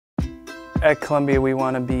At Columbia, we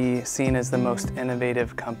want to be seen as the most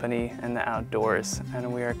innovative company in the outdoors,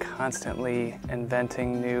 and we are constantly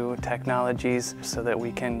inventing new technologies so that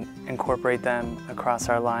we can incorporate them across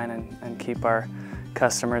our line and keep our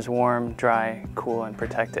customers warm, dry, cool, and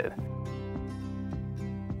protected.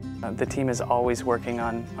 The team is always working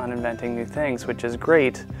on inventing new things, which is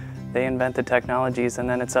great. They invent the technologies, and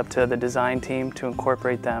then it's up to the design team to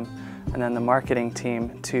incorporate them, and then the marketing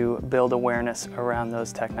team to build awareness around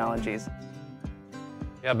those technologies.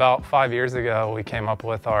 Yeah, about 5 years ago, we came up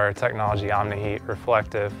with our technology omni-heat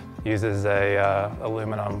reflective. Uses a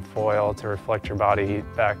aluminum foil to reflect your body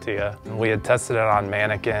heat back to you. We had tested it on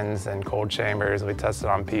mannequins and cold chambers. We tested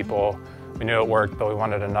it on people. We knew it worked, but we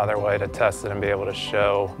wanted another way to test it and be able to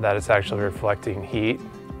show that it's actually reflecting heat.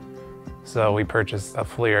 So we purchased a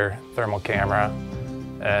FLIR thermal camera,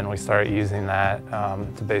 and we started using that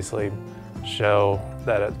to basically show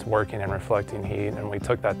that it's working and reflecting heat. And we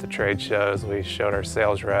took that to trade shows. We showed our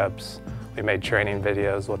sales reps. We made training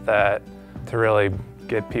videos with that to really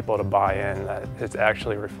get people to buy in that it's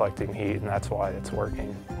actually reflecting heat, and that's why it's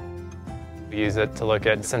working. We use it to look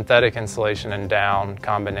at synthetic insulation and down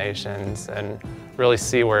combinations and really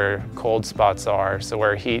see where cold spots are, so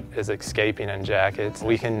where heat is escaping in jackets.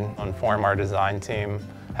 We can inform our design team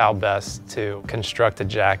how best to construct a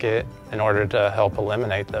jacket in order to help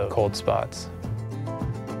eliminate the cold spots.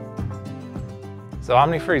 So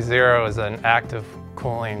Omni-Freeze Zero is an active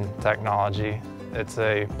cooling technology. It's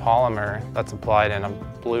a polymer that's applied in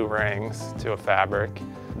blue rings to a fabric.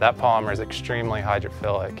 That polymer is extremely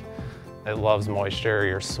hydrophilic. It loves moisture,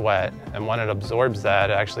 your sweat, and when it absorbs that,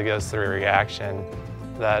 it actually goes through a reaction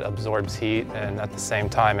that absorbs heat and at the same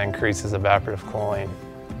time increases evaporative cooling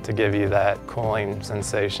to give you that cooling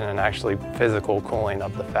sensation and actually physical cooling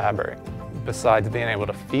of the fabric. Besides being able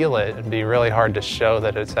to feel it, it'd be really hard to show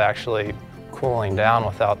that it's actually cooling down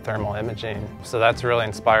without thermal imaging. So that's really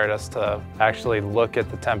inspired us to actually look at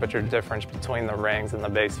the temperature difference between the rings and the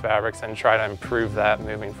base fabrics and try to improve that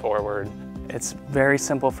moving forward. It's very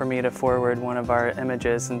simple for me to forward one of our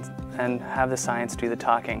images and have the science do the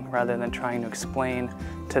talking rather than trying to explain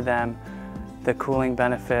to them the cooling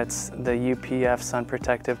benefits, the UPF sun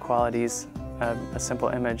protective qualities. A simple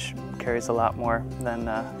image carries a lot more than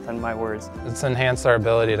my words. It's enhanced our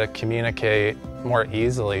ability to communicate more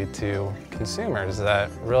easily to consumers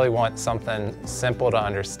that really want something simple to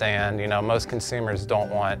understand. You know, most consumers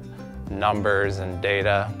don't want numbers and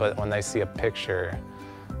data, but when they see a picture,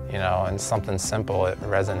 you know, and something simple, it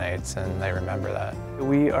resonates and they remember that.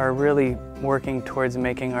 We are really working towards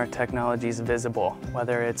making our technologies visible,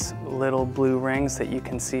 whether it's little blue rings that you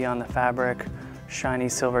can see on the fabric, shiny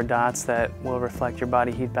silver dots that will reflect your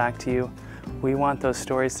body heat back to you. We want those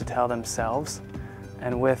stories to tell themselves,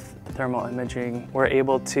 and with thermal imaging, we're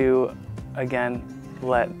able to, again,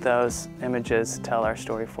 let those images tell our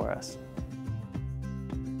story for us.